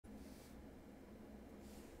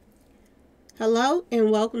Hello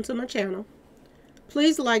and welcome to my channel.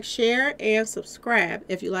 Please like, share, and subscribe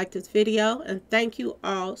if you like this video, and thank you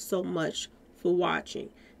all so much for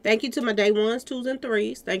watching. Thank you to my day ones, twos, and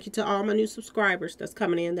threes. Thank you to all my new subscribers that's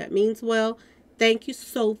coming in. That means well. Thank you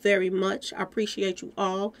so very much. I appreciate you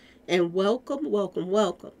all, and welcome, welcome,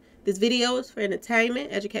 welcome. This video is for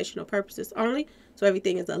entertainment, educational purposes only, so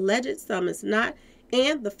everything is alleged, some is not,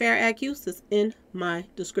 and the fair accuse is in my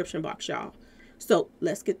description box, y'all. So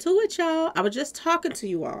let's get to it, y'all. I was just talking to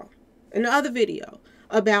you all in the other video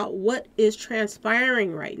about what is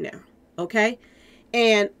transpiring right now, okay?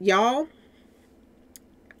 And y'all,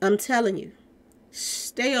 I'm telling you,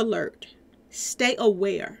 stay alert, stay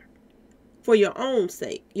aware for your own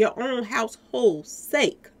sake, your own household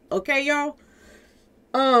sake, okay, y'all?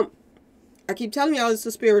 I keep telling y'all it's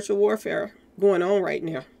a spiritual warfare going on right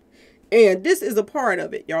now, and this is a part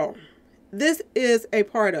of it, y'all. This is a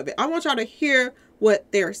part of it. I want y'all to hear what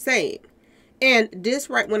they're saying. And this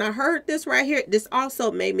when I heard this right here, this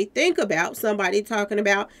also made me think about somebody talking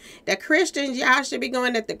about the Christians. Y'all should be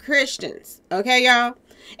going at the Christians. Okay, y'all?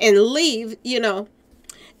 And leave, you know,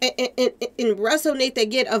 and Russell need to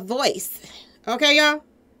get a voice. Okay, y'all?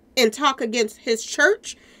 And talk against his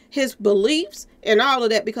church, his beliefs, and all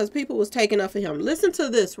of that, because people was taking up for him. Listen to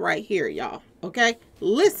this right here, y'all. Okay?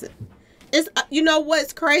 Listen. It's, you know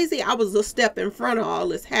what's crazy? I was a step in front of all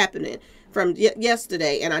this happening from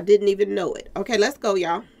yesterday, and I didn't even know it. Okay, let's go,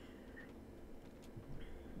 y'all.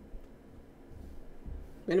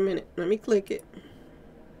 Wait a minute. Let me click it.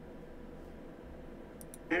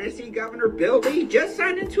 Tennessee Governor Bill Lee just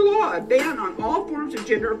signed into law a ban on all forms of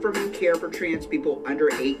gender-affirming care for trans people under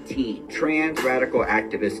 18. Trans Radical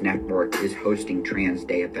Activist Network is hosting Trans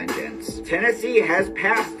Day of Vengeance. Tennessee has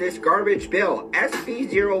passed this garbage bill, SB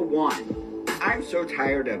 01. I'm so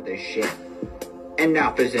tired of this shit.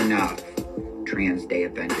 Enough is enough. Trans Day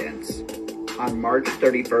of Vengeance. On March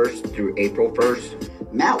 31st through April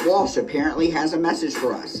 1st, Matt Walsh apparently has a message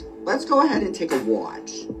for us. Let's go ahead and take a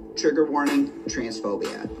watch. Trigger warning,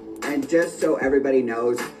 transphobia. And just so everybody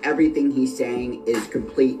knows, everything he's saying is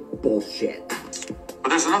complete bullshit. But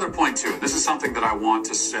there's another point too. This is something that I want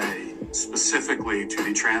to say specifically to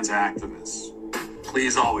the trans activists.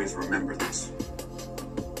 Please always remember this.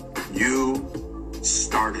 You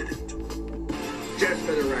started it. Just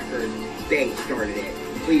for the record, they started it.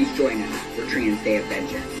 Please join us for Trans Day of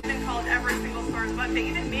Vengeance. I've been called every single slur, but they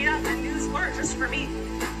even made up a new slur just for me,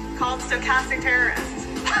 called stochastic terrorists.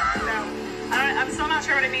 So, I'm still not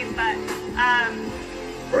sure what it means, but,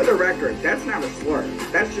 For the record, that's not a slur.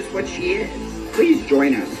 That's just what she is. Please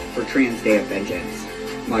join us for Trans Day of Vengeance.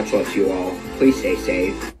 Much love to you all. Please stay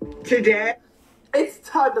safe. Today, it's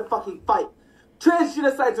time to fucking fight. Trans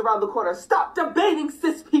genocide's around the corner. Stop debating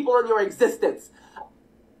cis people in your existence.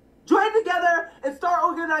 Join together and start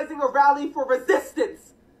organizing a rally for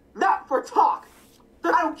resistance, not for talk.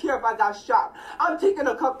 I don't care if I got shot. I'm taking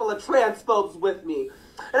a couple of transphobes with me,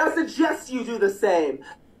 and I suggest you do the same.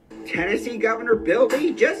 Tennessee Governor Bill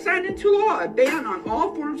Lee just signed into law a ban on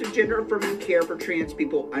all forms of gender-affirming care for trans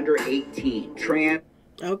people under 18.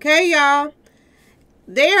 Okay, y'all.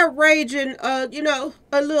 They're raging, you know,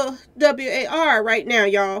 a little WAR right now,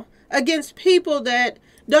 y'all, against people that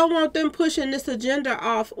don't want them pushing this agenda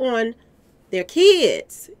off on their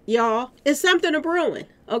kids, y'all. It's something a brewing,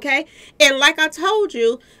 okay? And like I told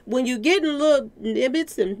you, when you getting little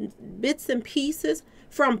bits and pieces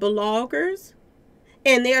from bloggers,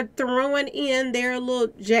 and they're throwing in their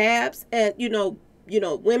little jabs at, you know,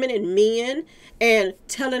 women and men, and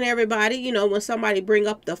telling everybody, you know, when somebody bring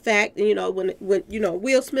up the fact, you know, when you know,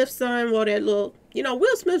 Will Smith's son wore that little, you know,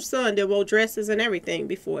 Will Smith's son that wore dresses and everything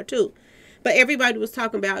before too. But everybody was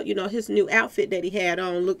talking about, you know, his new outfit that he had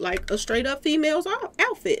on looked like a straight up female's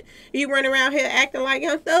outfit. He running around here acting like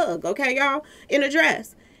Young Thug, okay, y'all, in a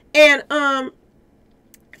dress. And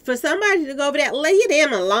for somebody to go over there, leave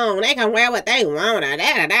them alone. They can wear what they want.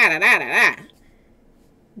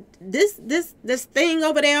 This thing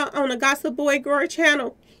over there on the Gossip Boy Girl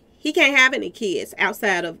channel, he can't have any kids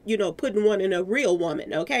outside of, you know, putting one in a real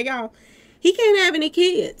woman, okay, y'all? He can't have any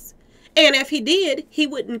kids. And if he did, he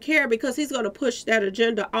wouldn't care, because he's going to push that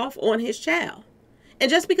agenda off on his child. And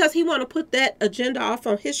just because he want to put that agenda off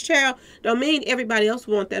on his child, don't mean everybody else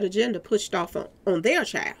want that agenda pushed off on their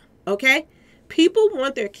child, okay? People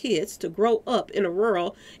want their kids to grow up in a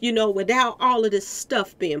world, you know, without all of this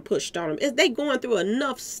stuff being pushed on them. They going through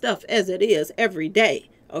enough stuff as it is every day,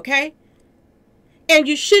 okay? And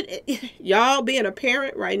you should, y'all, being a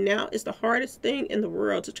parent right now is the hardest thing in the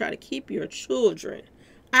world, to try to keep your children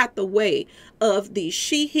out the way of these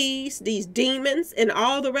she-he's, these demons, and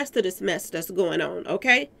all the rest of this mess that's going on,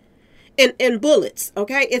 okay? and bullets.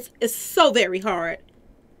 Okay, it's so very hard.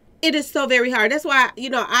 It is so very hard. That's why, you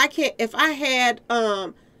know, I can't, if I had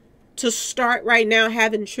to start right now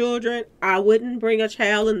having children, I wouldn't bring a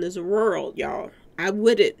child in this world, y'all. I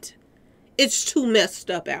wouldn't. It's too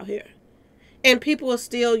messed up out here. And people are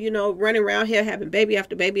still, you know, running around here having baby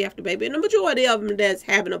after baby after baby. And the majority of them that's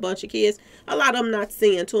having a bunch of kids, a lot of them not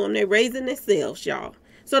seeing to them. They're raising themselves, y'all.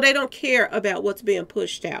 So they don't care about what's being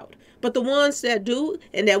pushed out. But the ones that do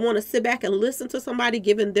and that want to sit back and listen to somebody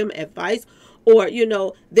giving them advice or, you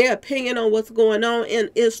know, their opinion on what's going on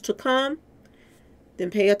and is to come,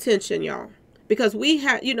 then pay attention, y'all. Because we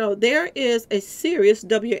have, you know, there is a serious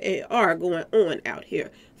WAR going on out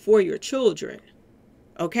here for your children.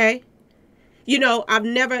 Okay? You know, I've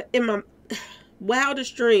never in my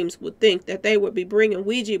wildest dreams would think that they would be bringing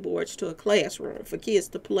Ouija boards to a classroom for kids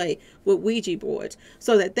to play with Ouija boards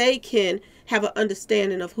so that they can have an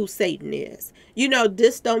understanding of who Satan is. You know,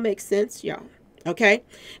 this don't make sense, y'all. Okay?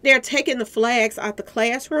 They're taking the flags out the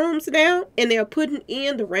classrooms now and they're putting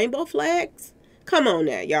in the rainbow flags. Come on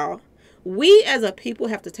now, y'all. We as a people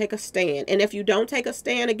have to take a stand. And if you don't take a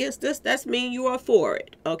stand against this, that's mean you are for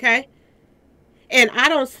it. Okay? And I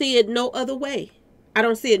don't see it no other way. I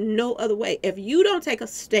don't see it no other way. If you don't take a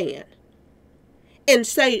stand and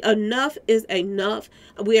say enough is enough,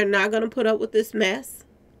 we are not going to put up with this mess,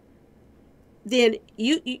 then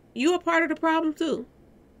you are part of the problem too.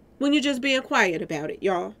 When you're just being quiet about it,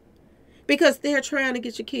 y'all. Because they're trying to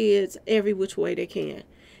get your kids every which way they can.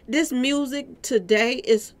 This music today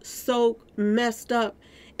is so messed up.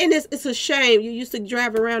 And it's a shame. You used to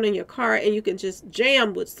drive around in your car and you can just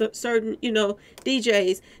jam with certain, you know,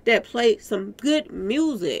 DJs that play some good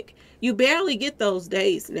music. You barely get those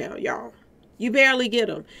days now, y'all. You barely get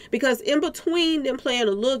them. Because in between them playing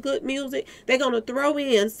a little good music, they're going to throw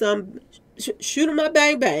in some shoot 'em up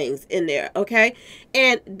bang bangs in there, okay?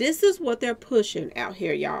 And this is what they're pushing out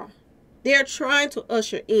here, y'all. They're trying to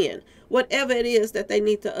usher in whatever it is that they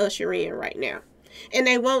need to usher in right now. And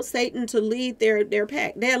they want Satan to lead their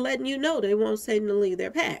pack. They're letting you know they want Satan to lead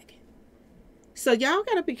their pack. So y'all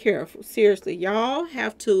got to be careful. Seriously, y'all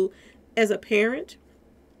have to, as a parent,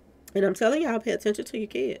 and I'm telling y'all, pay attention to your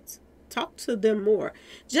kids. Talk to them more.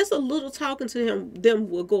 Just a little talking to them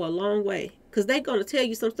will go a long way. Because they're going to tell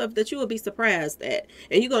you some stuff that you will be surprised at.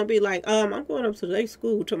 And you're going to be like, I'm going up to their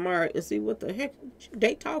school tomorrow and see what the heck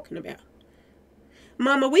they talking about.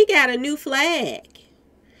 Mama, we got a new flag.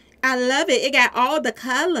 I love it. It got all the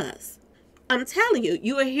colors. I'm telling you,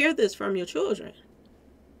 you will hear this from your children.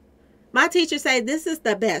 My teacher say this is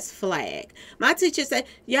the best flag. My teacher say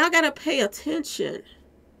y'all got to pay attention.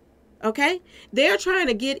 Okay? They're trying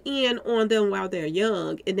to get in on them while they're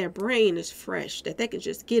young and their brain is fresh. That they can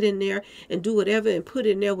just get in there and do whatever and put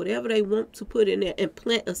in there whatever they want to put in there and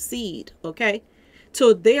plant a seed. Okay?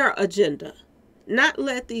 To their agenda. Not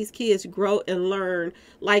let these kids grow and learn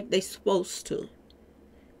like they're supposed to.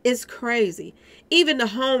 It's crazy. Even the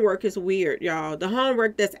homework is weird, y'all. The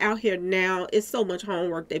homework that's out here now is so much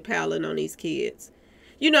homework they piling on these kids.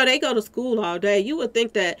 You know, they go to school all day. You would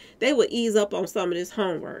think that they would ease up on some of this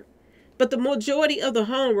homework. But the majority of the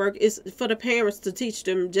homework is for the parents to teach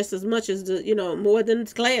them just as much as, the, you know, more than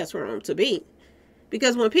the classroom to be.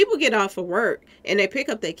 Because when people get off of work and they pick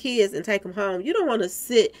up their kids and take them home, you don't want to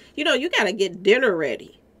sit. You know, you got to get dinner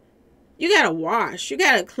ready. You got to wash. You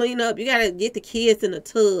got to clean up. You got to get the kids in the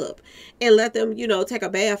tub and let them, you know, take a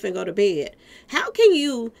bath and go to bed. How can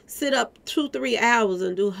you sit up 2-3 hours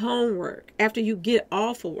and do homework after you get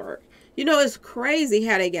off of work? You know, it's crazy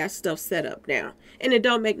how they got stuff set up now. And it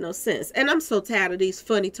don't make no sense. And I'm so tired of these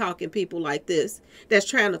funny talking people like this that's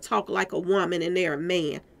trying to talk like a woman and they're a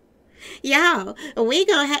man. Y'all, we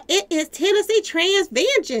gonna have, it is Tennessee Trans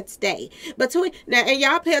Vengeance Day. Now, and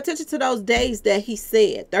y'all pay attention to those days that he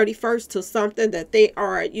said, 31st to something, that they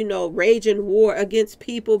are, you know, raging war against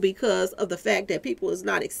people because of the fact that people is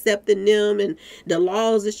not accepting them and the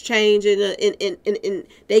laws is changing and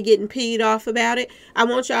they getting peed off about it. I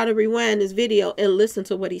want y'all to rewind this video and listen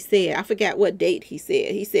to what he said. I forgot what date he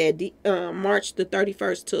said. He said March the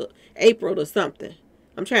 31st to April or something.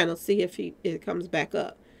 I'm trying to see if it comes back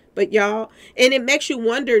up. But y'all, and it makes you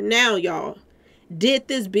wonder now, y'all, did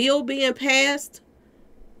this bill being passed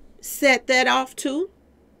set that off too?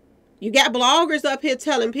 You got bloggers up here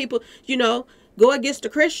telling people, you know, go against the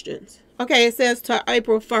Christians. Okay, it says to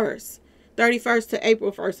April 1st, 31st to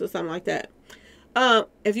April 1st or something like that.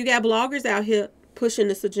 If you got bloggers out here pushing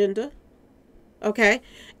this agenda, okay,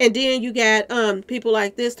 and then you got people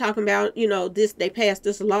like this talking about, you know, this, they passed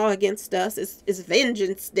this law against us. It's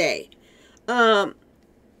Vengeance Day.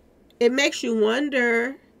 It makes you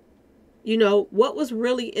wonder, You know, what was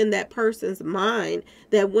really in that person's mind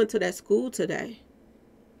that went to that school today?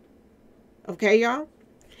 Okay, y'all?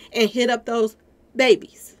 And hit up those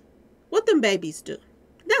babies. What them babies do?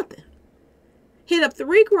 Nothing. Hit up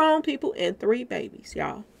 3 grown people and 3 babies,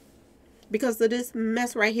 y'all. Because of this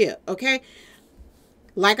mess right here, okay?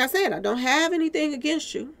 Like I said, I don't have anything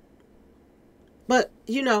against you. But,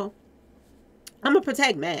 you know, I'm going to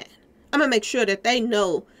protect Matt. I'm going to make sure that they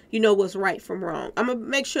know, you know, what's right from wrong. I'm going to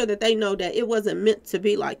make sure that they know that it wasn't meant to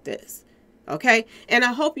be like this. Okay? And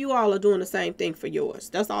I hope you all are doing the same thing for yours.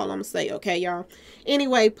 That's all I'm going to say. Okay, y'all?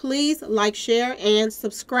 Anyway, please like, share, and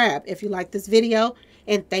subscribe if you like this video.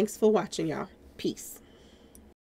 And thanks for watching, y'all. Peace.